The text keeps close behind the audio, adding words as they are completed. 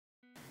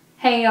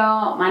Hey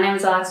y'all, my name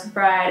is Alex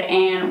McBride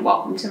and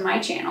welcome to my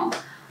channel.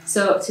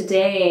 So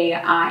today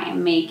I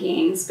am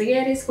making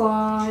spaghetti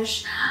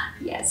squash.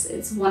 Yes,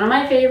 it's one of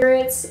my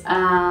favorites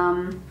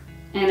and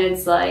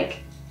it's like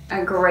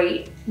a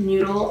great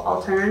noodle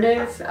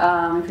alternative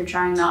if you're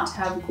trying not to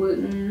have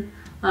gluten,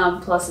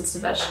 plus it's a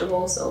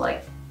vegetable, so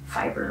like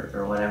fiber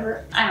or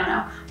whatever, I don't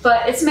know.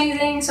 But it's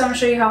amazing, so I'm gonna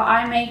show you how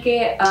I make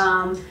it.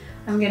 I'm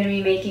gonna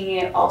be making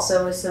it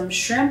also with some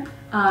shrimp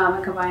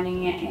and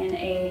combining it in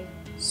a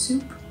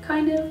soup.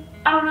 Kind of.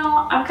 I don't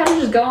know. I'm kind of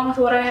just going with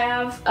what I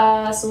have,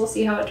 so we'll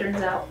see how it turns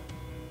out.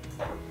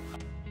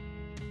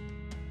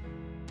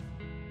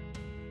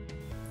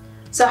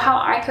 So how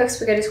I cook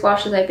spaghetti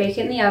squash is I bake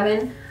it in the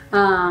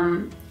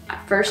oven.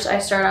 First I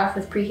start off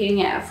with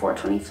preheating it at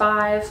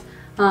 425,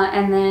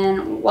 and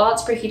then while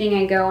it's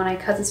preheating I go and I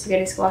cut the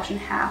spaghetti squash in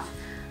half.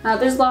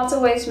 There's lots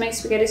of ways to make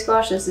spaghetti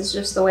squash. This is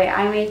just the way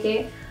I make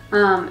it.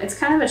 It's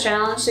kind of a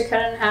challenge to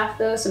cut it in half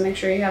though, so make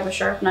sure you have a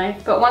sharp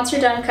knife. But once you're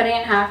done cutting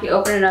it in half, you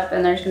open it up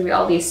and there's going to be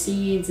all these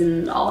seeds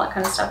and all that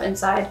kind of stuff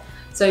inside.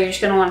 So you're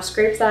just going to want to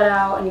scrape that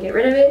out and get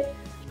rid of it.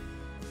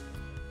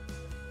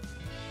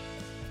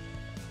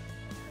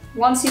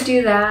 Once you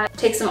do that,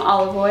 take some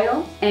olive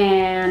oil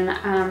and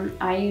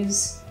I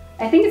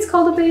think it's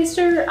called a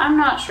baster. I'm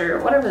not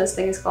sure, whatever this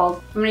thing is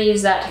called. I'm going to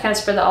use that to kind of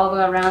spread the olive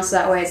oil around so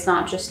that way it's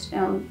not just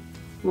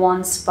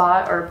one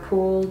spot or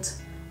pooled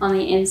on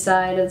the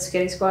inside of the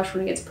spaghetti squash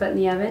when it gets put in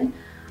the oven.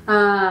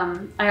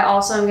 I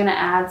also am gonna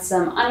add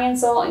some onion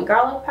salt and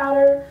garlic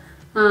powder.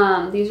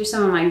 These are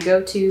some of my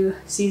go-to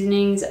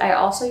seasonings. I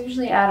also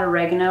usually add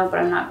oregano, but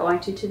I'm not going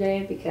to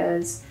today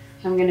because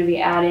I'm gonna be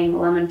adding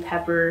lemon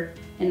pepper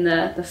in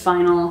the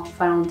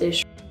final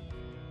dish.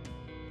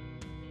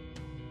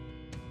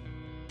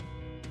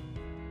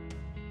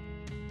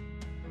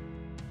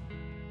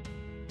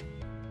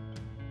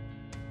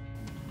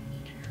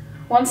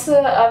 Once the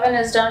oven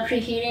is done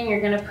preheating,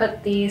 you're going to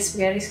put the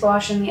spaghetti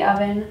squash in the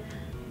oven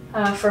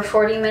for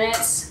 40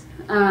 minutes.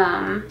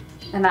 And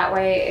that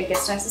way it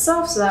gets nice and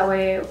soft, so that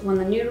way when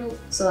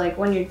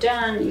when you're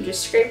done, you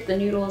just scrape the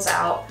noodles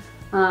out.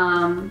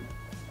 And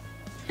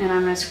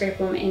I'm going to scrape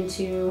them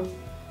into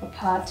a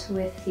pot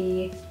with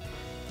the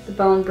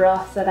bone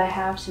broth that I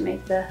have to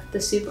make the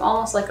soup,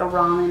 almost like a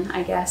ramen,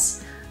 I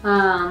guess.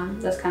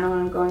 That's kind of what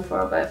I'm going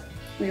for, but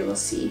we will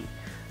see.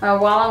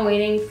 While I'm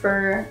waiting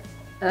for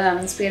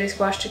the spaghetti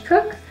squash to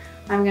cook,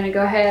 I'm gonna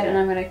go ahead and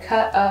I'm gonna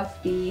cut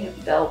up the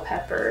bell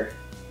pepper.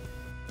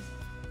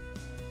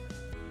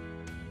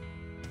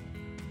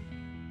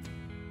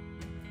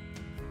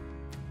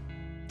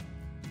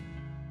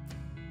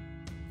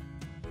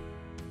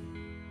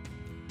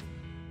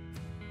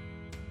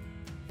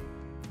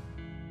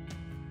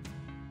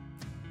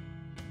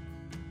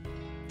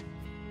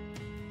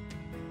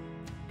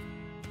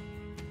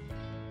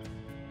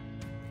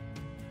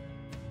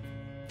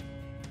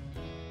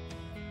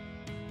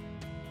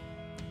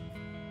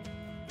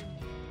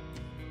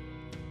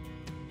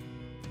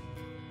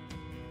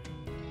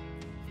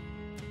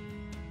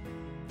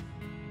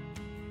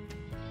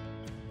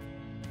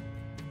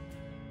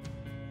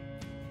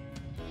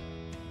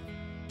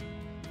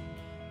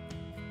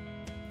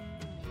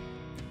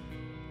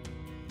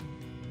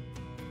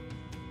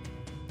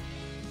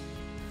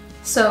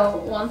 So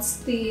once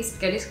the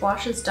spaghetti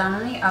squash is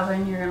done in the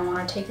oven, you're going to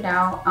want to take it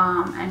out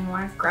and you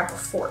want to grab a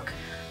fork.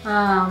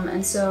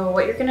 And so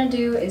what you're going to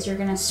do is you're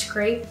going to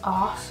scrape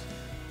off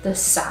the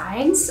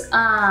sides,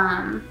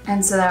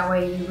 and so that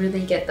way you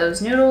really get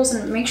those noodles,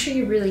 and make sure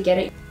you really get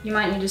it. You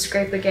might need to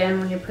scrape again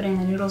when you're putting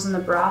the noodles in the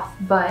broth,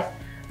 but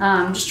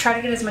just try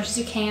to get as much as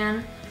you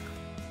can.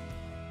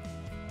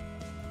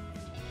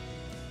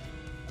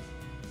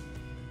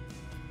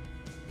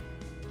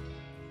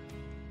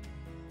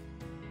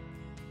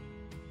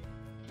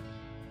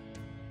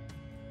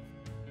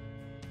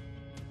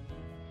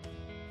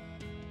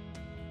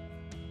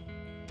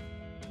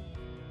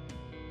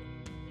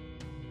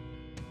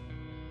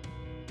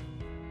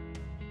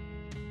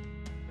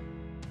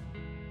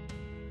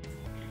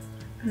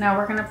 Now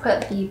we're gonna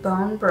put the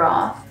bone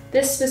broth.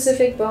 This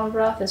specific bone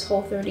broth is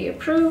Whole30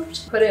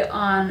 approved. I put it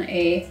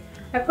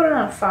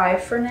on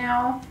 5 for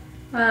now,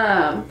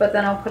 but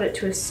then I'll put it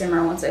to a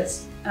simmer once I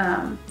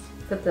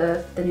put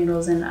the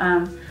noodles in.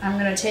 I'm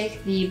gonna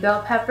take the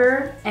bell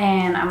pepper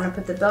and I'm gonna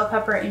put the bell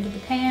pepper into the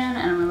pan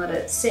and I'm gonna let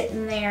it sit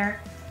in there,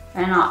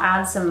 and I'll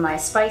add some of my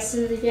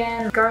spices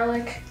again,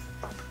 garlic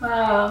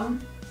powder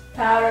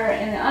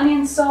and the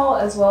onion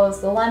salt, as well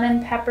as the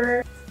lemon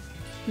pepper.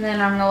 And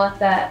then I'm gonna let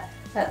that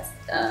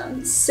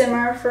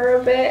simmer for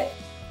a bit.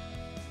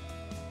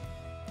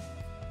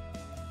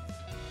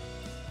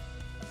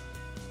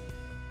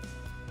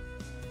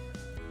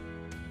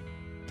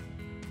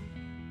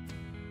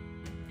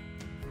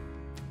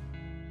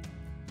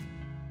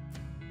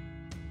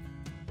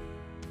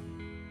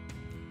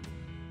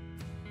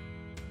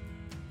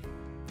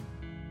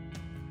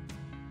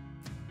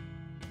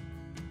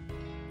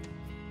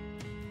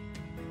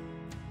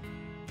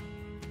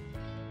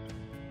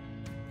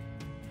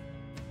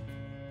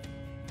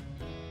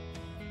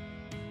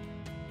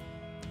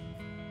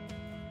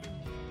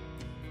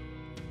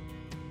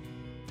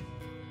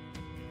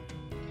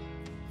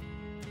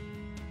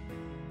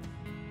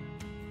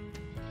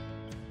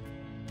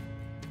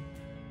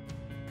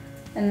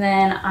 And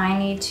then I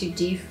need to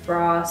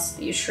defrost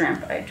the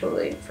shrimp. I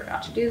totally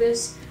forgot to do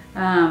this.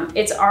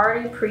 It's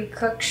already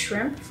pre-cooked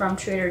shrimp from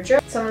Trader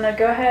Joe's. So I'm gonna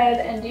go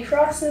ahead and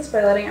defrost this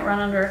by letting it run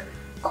under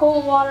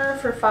cold water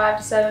for 5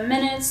 to 7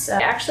 minutes.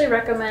 I actually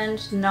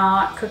recommend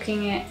not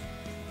cooking it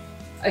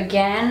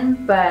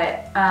again,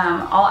 but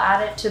I'll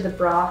add it to the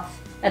broth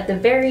at the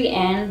very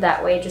end.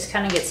 That way it just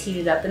kind of gets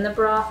heated up in the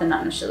broth and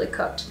not necessarily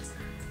cooked.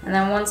 And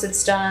then once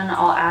it's done,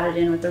 I'll add it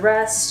in with the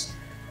rest.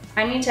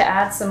 I need to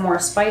add some more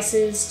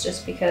spices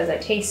just because I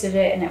tasted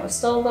it and it was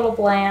still a little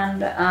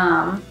bland,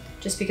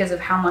 just because of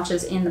how much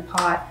is in the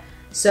pot.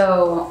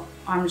 So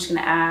I'm just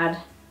gonna add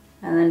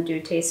and then do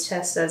taste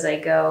tests as I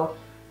go.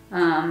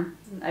 I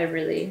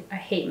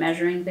hate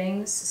measuring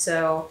things,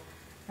 so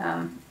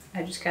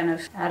I just kind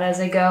of add as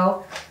I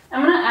go.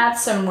 I'm gonna add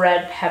some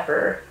red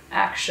pepper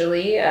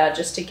actually,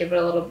 just to give it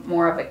a little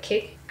more of a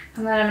kick.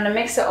 And then I'm gonna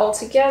mix it all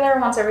together.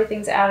 Once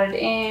everything's added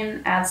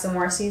in, add some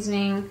more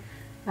seasoning,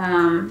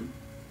 and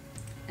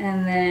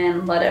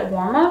then let it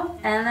warm up,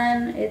 and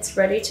then it's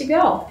ready to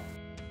go.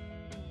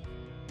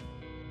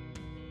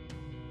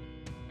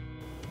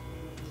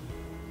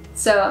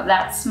 So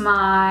that's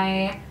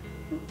my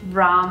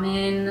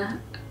ramen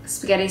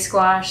spaghetti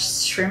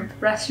squash shrimp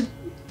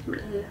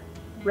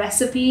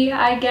recipe,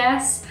 I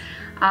guess.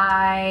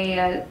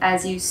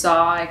 As you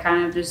saw, I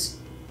kind of just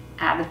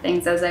added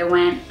things as I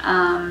went,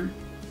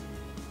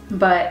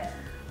 but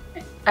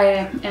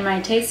in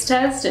my taste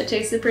test, it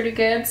tasted pretty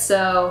good,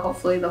 so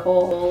hopefully the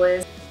whole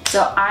is.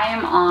 So I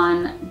am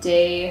on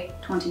day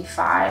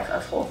 25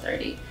 of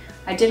Whole30.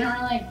 I didn't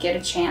really get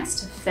a chance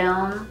to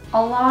film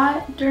a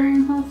lot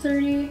during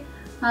Whole30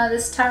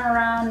 this time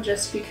around,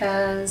 just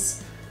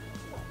because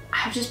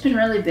I've just been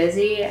really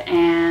busy,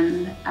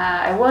 and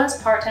I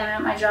was part-time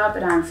at my job,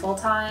 but I'm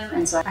full-time,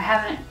 and so I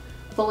haven't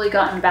fully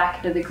gotten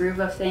back into the groove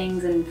of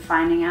things and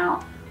finding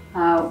out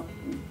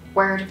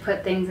where to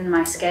put things in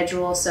my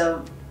schedule.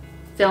 So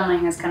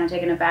filming has kind of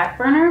taken a back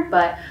burner,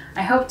 but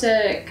I hope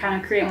to kind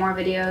of create more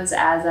videos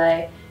as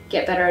I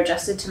get better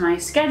adjusted to my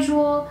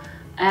schedule.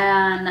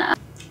 And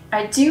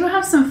I do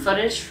have some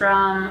footage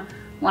from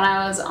when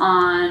I was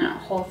on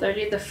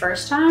Whole30 the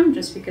first time,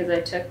 just because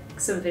I took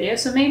some videos,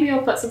 so maybe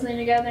I'll put something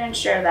together and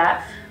share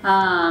that,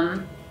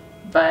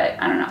 but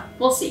I don't know,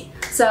 we'll see.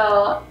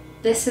 So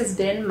this has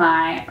been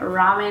my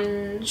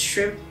ramen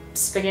shrimp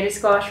spaghetti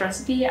squash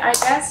recipe, I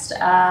guess.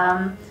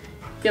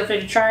 Feel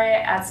free to try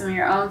it, add some of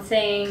your own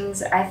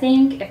things. I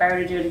think if I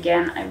were to do it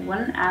again, I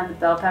wouldn't add the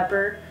bell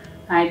pepper.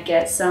 I'd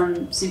get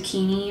some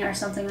zucchini or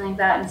something like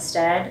that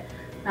instead.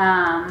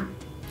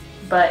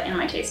 But in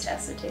my taste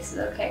test, it tasted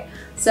okay.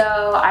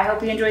 So I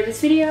hope you enjoyed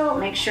this video.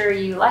 Make sure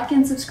you like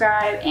and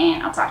subscribe,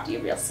 and I'll talk to you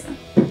real soon.